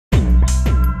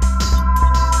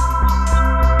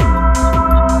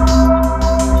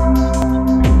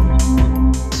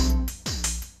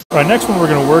Alright, next one we're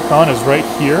going to work on is right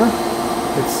here.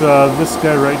 It's this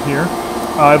guy right here.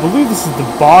 I believe this is the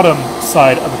bottom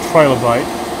side of a trilobite,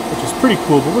 which is pretty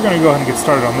cool, but we're going to go ahead and get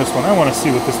started on this one. I want to see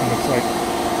what this one looks like.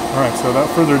 Alright, so without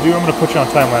further ado, I'm going to put you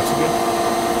on time-lapse again.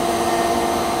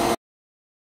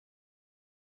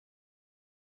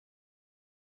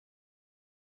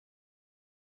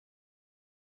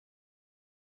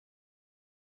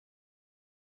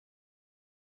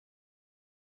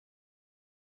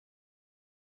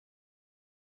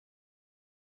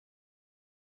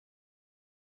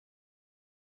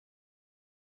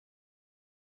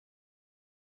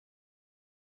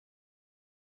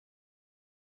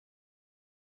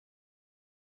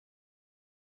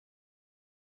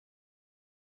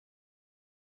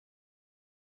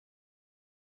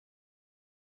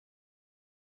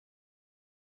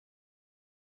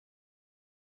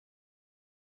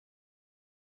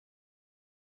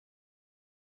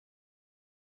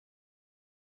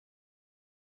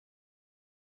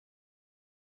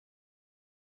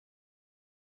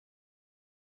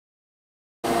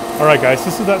 Alright guys,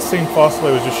 this is that same fossil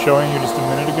I was just showing you just a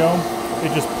minute ago.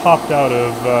 It just popped out of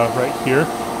right here.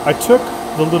 I took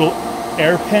the little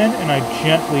air pen and I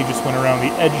gently just went around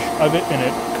the edge of it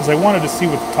because I wanted to see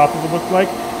what the top of it looked like.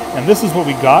 And this is what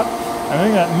we got. And I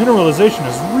think that mineralization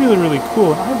is really, really cool.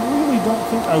 And I really don't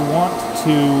think I want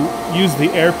to use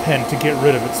the air pen to get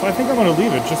rid of it. So I think I'm going to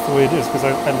leave it just the way it is because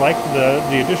I like the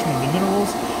addition of the minerals.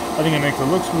 I think it makes it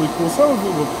look really cool. Some of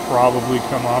it will probably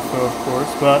come off though, of course,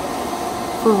 but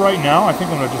for right now, I think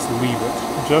I'm going to just leave it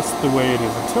just the way it is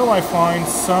until I find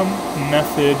some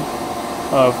method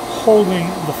of holding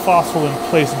the fossil in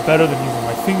place better than using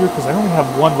my finger, because I only have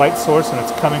one light source and it's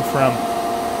coming from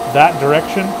that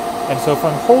direction. And so if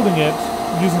I'm holding it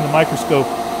using the microscope,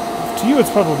 to you it's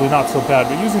probably not so bad,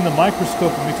 but using the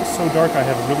microscope it makes it so dark I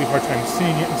have a really hard time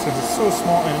seeing it, and since it's so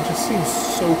small and it just seems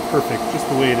so perfect just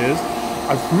the way it is,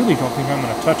 I really don't think I'm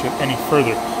going to touch it any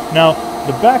further. Now,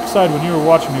 the backside, when you were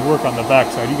watching me work on the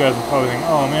backside, you guys were probably thinking,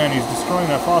 oh man, he's destroying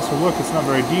that fossil. Look, it's not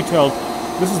very detailed.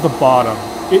 This is the bottom.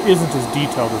 It isn't as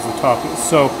detailed as the top is.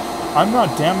 So I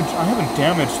haven't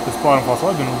damaged this bottom fossil.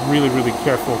 I've been really, really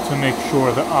careful to make sure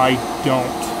that I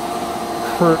don't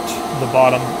hurt the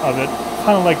bottom of it.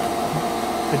 Kind of like,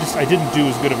 I didn't do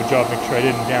as good of a job making sure I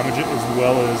didn't damage it as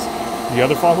well as the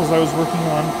other fossils I was working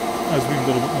on. I was being a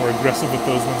little bit more aggressive with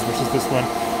those ones versus this one.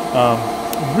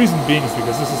 The reason being is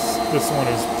because this one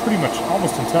is pretty much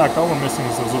almost intact. All we're missing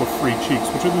is those little free cheeks,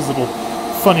 which are these little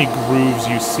funny grooves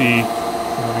you see.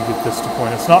 Let me get this to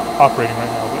point. It's not operating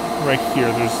right now, but right here,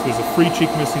 there's a free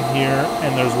cheek missing here,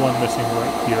 and there's one missing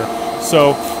right here.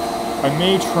 So I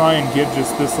may try and get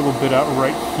just this little bit out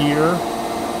right here,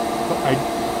 but I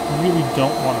really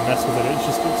don't want to mess with it.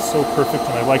 It's so perfect,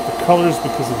 and I like the colors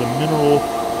because of the mineral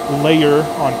layer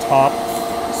on top.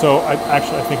 So I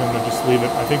think I'm going to just leave it.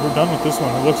 I think we're done with this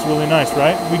one. It looks really nice,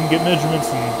 right? We can get measurements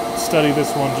and study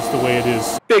this one just the way it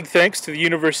is. Big thanks to the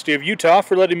University of Utah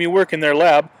for letting me work in their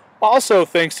lab. Also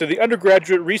thanks to the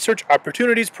Undergraduate Research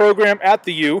Opportunities Program at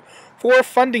the U for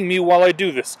funding me while I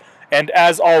do this. And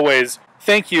as always,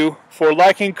 thank you for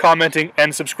liking, commenting,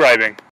 and subscribing.